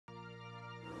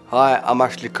Hi, I'm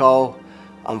Ashley Cole.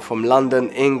 I'm from London,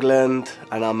 England,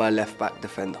 and I'm a left-back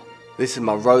defender. This is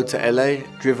my road to LA,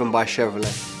 driven by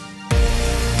Chevrolet.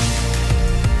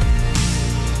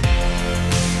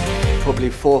 Probably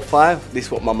 4 or 5, this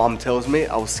is what my mum tells me,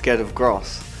 I was scared of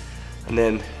grass. And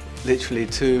then literally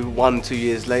 2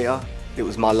 years later, it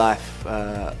was my life,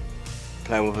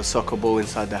 playing with a soccer ball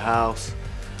inside the house.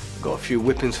 Got a few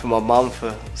whippings from my mum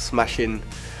for smashing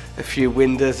a few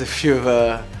windows, a few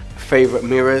favourite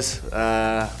mirrors.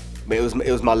 But it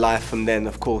was my life from then.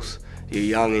 Of course, you're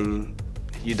young and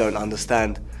you don't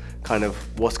understand kind of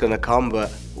what's going to come,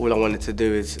 but all I wanted to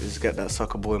do is get that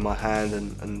soccer ball in my hand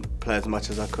and play as much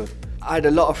as I could. I had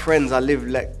a lot of friends. I lived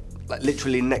like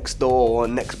literally next door or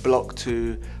next block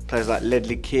to players like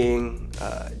Ledley King,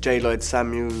 J. Lloyd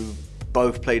Samuel,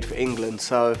 both played for England.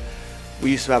 So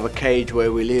we used to have a cage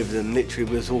where we lived, and literally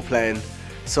we was all playing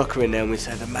soccer in there, and we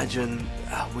said, imagine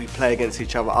we play against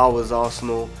each other. I was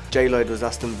Arsenal, J. Lloyd was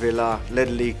Aston Villa,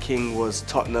 Ledley King was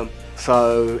Tottenham.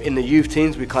 So in the youth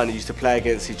teams we kind of used to play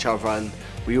against each other, and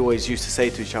we always used to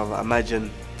say to each other, imagine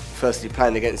firstly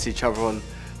playing against each other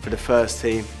for the first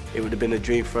team. It would have been a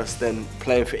dream for us, then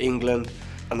playing for England,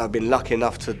 and I've been lucky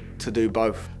enough to do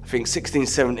both. I think 16,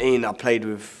 17 I played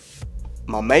with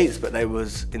my mates, but they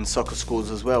was in soccer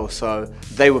schools as well, so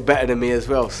they were better than me as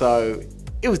well. So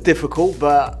it was difficult,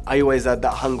 but I always had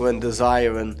that hunger and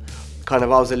desire, and kind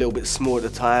of I was a little bit small at the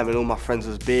time, and all my friends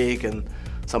was big, and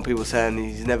some people saying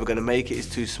he's never going to make it, he's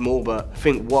too small. But I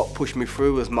think what pushed me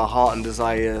through was my heart and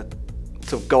desire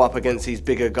to go up against these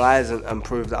bigger guys and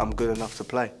prove that I'm good enough to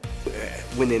play.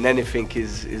 Winning anything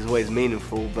is always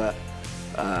meaningful, but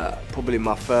probably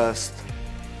my first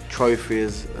trophy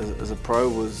as a pro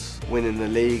was winning the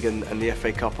league and the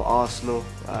FA Cup at Arsenal.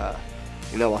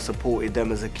 You know, I supported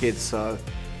them as a kid, so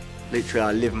literally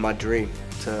I lived my dream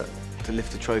to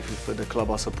lift the trophy for the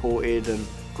club I supported. And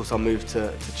of course I moved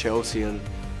to Chelsea, and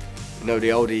you know,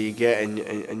 the older you get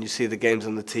and you see the games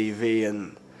on the TV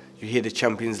and you hear the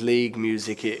Champions League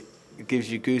music, it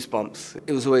gives you goosebumps.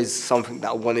 It was always something that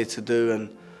I wanted to do,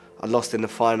 and I lost in the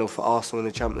final for Arsenal in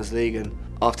the Champions League, and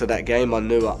after that game I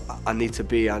knew I need to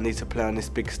play on this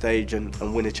big stage and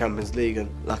win the Champions League. And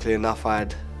luckily enough I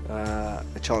had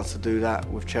a chance to do that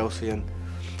with Chelsea and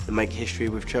make history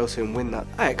with Chelsea and win that.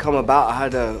 It come about, I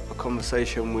had a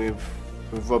conversation with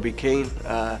Robbie Keane.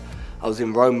 I was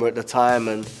in Roma at the time,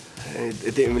 and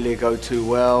it didn't really go too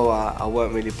well. I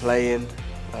weren't really playing,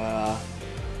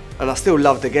 and I still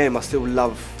love the game. I still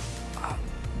love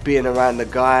being around the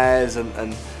guys,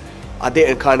 and I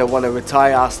didn't kind of want to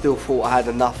retire. I still thought I had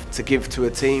enough to give to a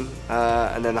team,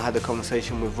 and then I had a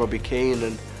conversation with Robbie Keane,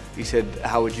 and he said,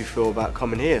 how would you feel about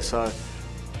coming here? So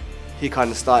he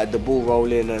kind of started the ball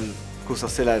rolling, and of course I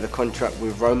still had a contract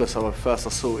with Roma, so at first I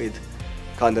sorted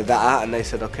kind of that out, and they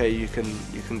said, okay, you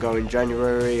can go in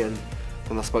January. And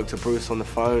then I spoke to Bruce on the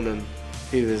phone, and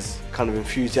he was kind of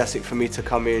enthusiastic for me to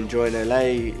come here and join LA.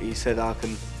 He said, I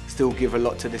can still give a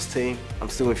lot to this team. I'm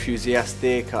still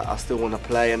enthusiastic, I still want to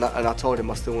play, and I told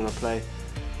him I still want to play.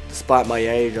 Despite my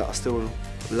age, I still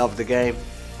love the game,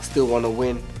 I still want to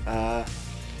win.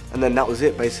 And then that was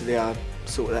it, basically. I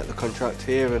sorted out the contract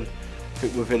here, and I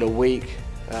think within a week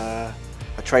I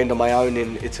trained on my own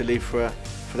in Italy for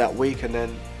that week, and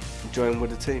then joined with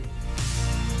the team.